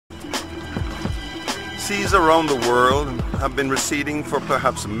seas around the world have been receding for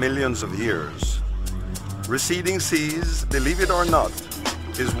perhaps millions of years. Receding seas, believe it or not,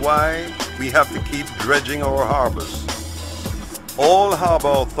 is why we have to keep dredging our harbors. All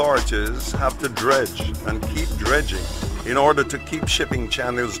harbor authorities have to dredge and keep dredging in order to keep shipping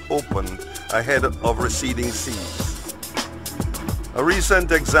channels open ahead of receding seas. A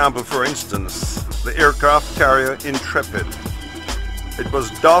recent example, for instance, the aircraft carrier Intrepid. It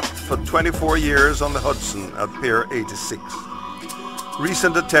was docked for 24 years on the Hudson at Pier 86.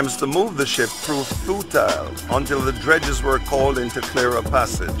 Recent attempts to move the ship proved futile until the dredges were called in to clear a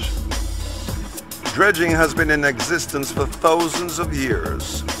passage. Dredging has been in existence for thousands of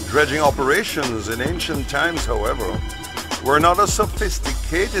years. Dredging operations in ancient times, however, were not as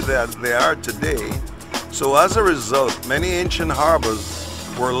sophisticated as they are today, so as a result, many ancient harbors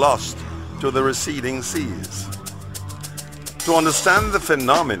were lost to the receding seas. To understand the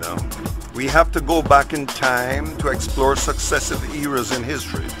phenomena, we have to go back in time to explore successive eras in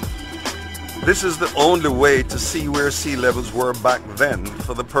history. This is the only way to see where sea levels were back then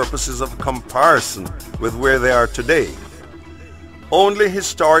for the purposes of comparison with where they are today. Only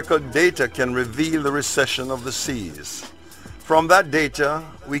historical data can reveal the recession of the seas. From that data,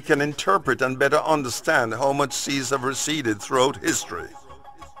 we can interpret and better understand how much seas have receded throughout history.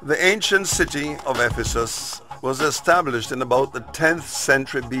 The ancient city of Ephesus was established in about the 10th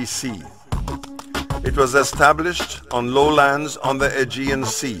century BC. It was established on lowlands on the Aegean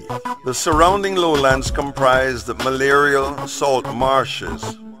Sea. The surrounding lowlands comprised malarial salt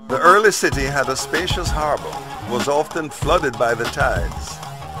marshes. The early city had a spacious harbor, was often flooded by the tides.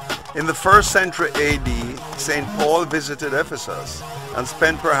 In the 1st century AD, St. Paul visited Ephesus and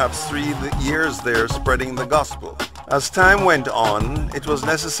spent perhaps 3 years there spreading the gospel. As time went on, it was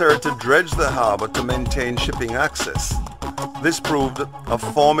necessary to dredge the harbor to maintain shipping access. This proved a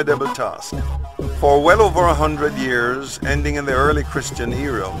formidable task. For well over 100 years, ending in the early Christian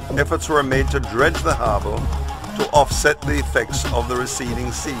era, efforts were made to dredge the harbor to offset the effects of the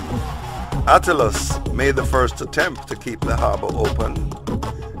receding sea. Attalus made the first attempt to keep the harbor open.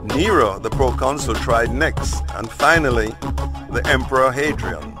 Nero, the proconsul, tried next, and finally, the Emperor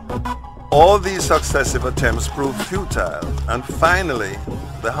Hadrian. All these successive attempts proved futile, and finally,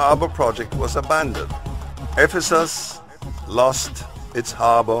 the harbor project was abandoned. Ephesus lost its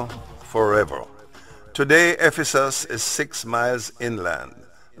harbor forever. Today, Ephesus is 6 miles inland,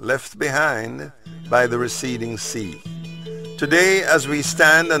 left behind by the receding sea. Today, as we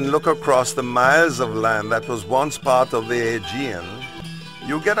stand and look across the miles of land that was once part of the Aegean,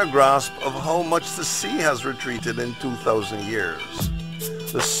 you get a grasp of how much the sea has retreated in 2,000 years.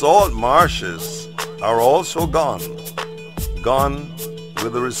 The salt marshes are also gone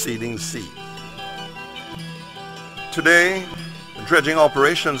with the receding sea. Today, dredging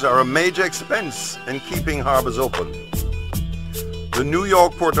operations are a major expense in keeping harbors open. The New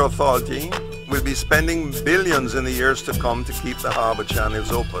York Port Authority will be spending billions in the years to come to keep the harbor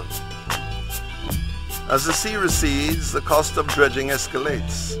channels open. As the sea recedes, the cost of dredging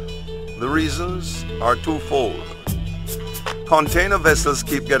escalates. The reasons are twofold. Container vessels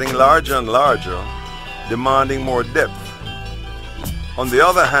keep getting larger and larger, demanding more depth. On the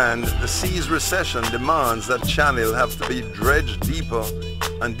other hand, the sea's recession demands that channel have to be dredged deeper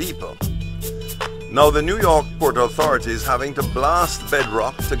and deeper. Now the New York Port Authority is having to blast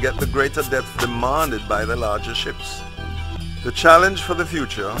bedrock to get the greater depth demanded by the larger ships. The challenge for the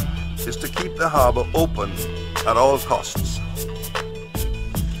future is to keep the harbor open at all costs.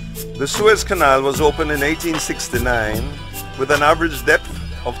 The Suez Canal was opened in 1869 with an average depth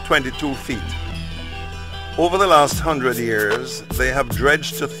of 22 feet. Over the last 100 years, they have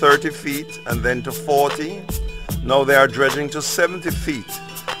dredged to 30 feet and then to 40. Now they are dredging to 70 feet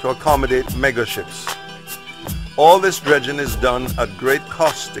to accommodate megaships. All this dredging is done at great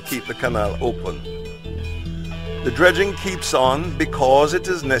cost to keep the canal open. The dredging keeps on because it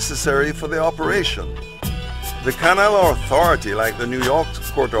is necessary for the operation. The Canal Authority, like the New York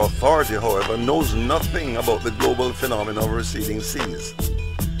Port Authority, however, knows nothing about the global phenomenon of receding seas.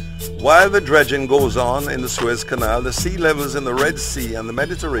 While the dredging goes on in the Suez Canal, the sea levels in the Red Sea and the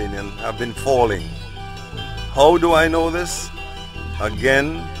Mediterranean have been falling. How do I know this?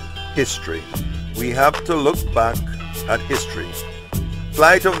 Again, history. We have to look back at history.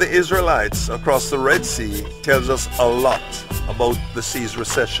 Flight of the Israelites across the Red Sea tells us a lot about the sea's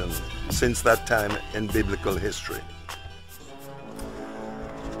recession since that time in biblical history.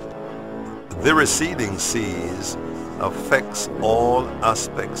 The receding seas affects all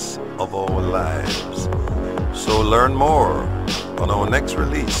aspects of our lives. So learn more on our next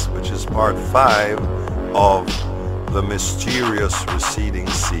release, which is part 5 of The Mysterious Receding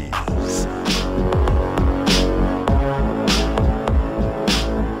Seas.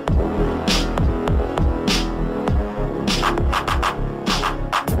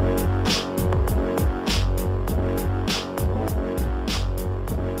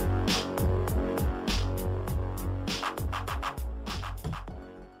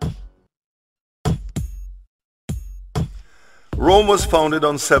 Rome was founded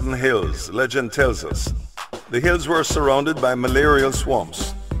on 7 hills, legend tells us. The hills were surrounded by malarial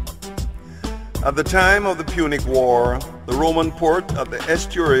swamps. At the time of the Punic War, the Roman port at the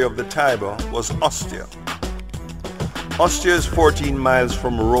estuary of the Tiber was Ostia. Ostia is 14 miles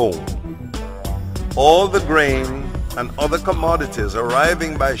from Rome. All the grain and other commodities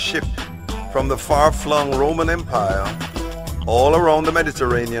arriving by ship from the far-flung Roman Empire all around the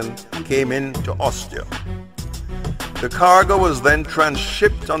Mediterranean came into Ostia. The cargo was then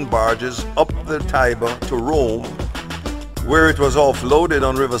transshipped on barges up the Tiber to Rome, where it was offloaded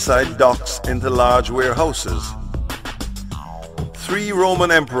on riverside docks into large warehouses. 3 Roman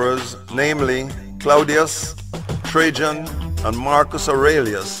emperors, namely Claudius, Trajan, and Marcus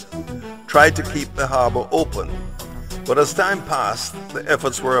Aurelius, tried to keep the harbor open, but as time passed, the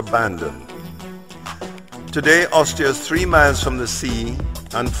efforts were abandoned. Today, Ostia is 3 miles from the sea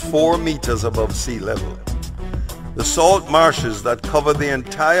and 4 meters above sea level. The salt marshes that cover the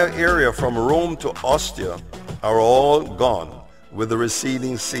entire area from Rome to Ostia are all gone with the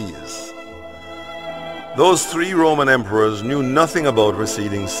receding seas. Those 3 Roman emperors knew nothing about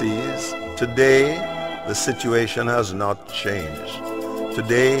receding seas. Today, the situation has not changed.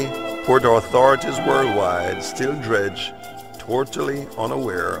 Today, port authorities worldwide still dredge, totally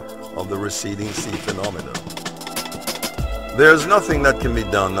unaware of the receding sea phenomenon. There's nothing that can be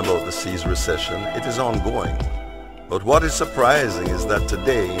done about the sea's recession. It is ongoing. But what is surprising is that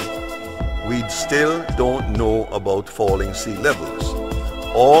today, we still don't know about falling sea levels.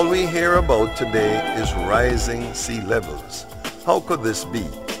 All we hear about today is rising sea levels. How could this be?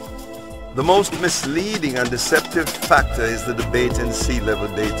 The most misleading and deceptive factor is the debate in sea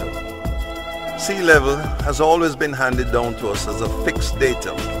level datum. Sea level has always been handed down to us as a fixed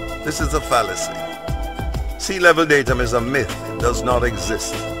datum. This is a fallacy. Sea level datum is a myth. It does not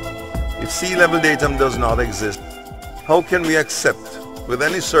exist. If sea level datum does not exist, how can we accept with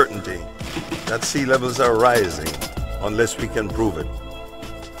any certainty that sea levels are rising unless we can prove it?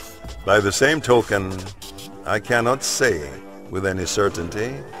 By the same token, I cannot say with any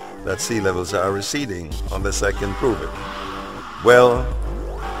certainty that sea levels are receding unless I can prove it. Well,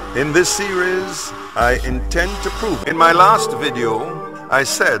 in this series, I intend to prove it. In my last video, I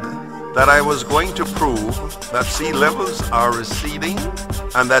said that I was going to prove that sea levels are receding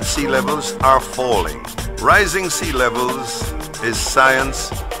and that sea levels are falling. Rising sea levels is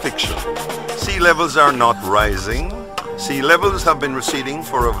science fiction. Sea levels are not rising. Sea levels have been receding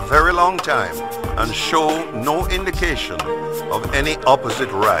for a very long time and show no indication of any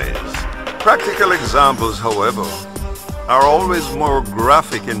opposite rise. Practical examples, however, are always more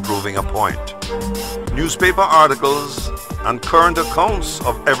graphic in proving a point. Newspaper articles and current accounts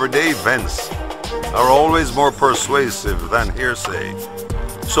of everyday events are always more persuasive than hearsay.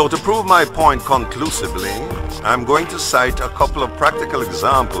 So to prove my point conclusively, I'm going to cite a couple of practical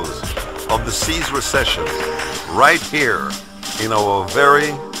examples of the sea's recession right here in our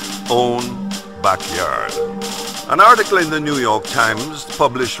very own backyard. An article in the New York Times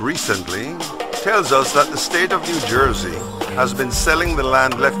published recently tells us that the state of New Jersey has been selling the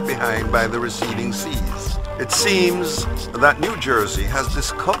land left behind by the receding seas. It seems that New Jersey has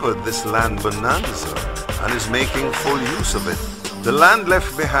discovered this land bonanza and is making full use of it. The land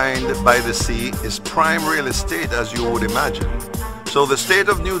left behind by the sea is prime real estate, as you would imagine. So the state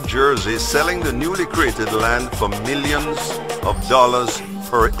of New Jersey is selling the newly created land for millions of dollars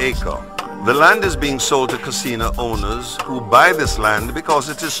per acre. The land is being sold to casino owners who buy this land because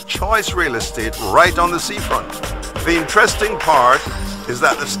it is choice real estate right on the seafront. The interesting part is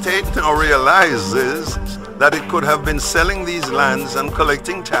that the state now realizes that it could have been selling these lands and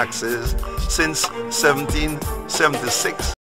collecting taxes since 1776.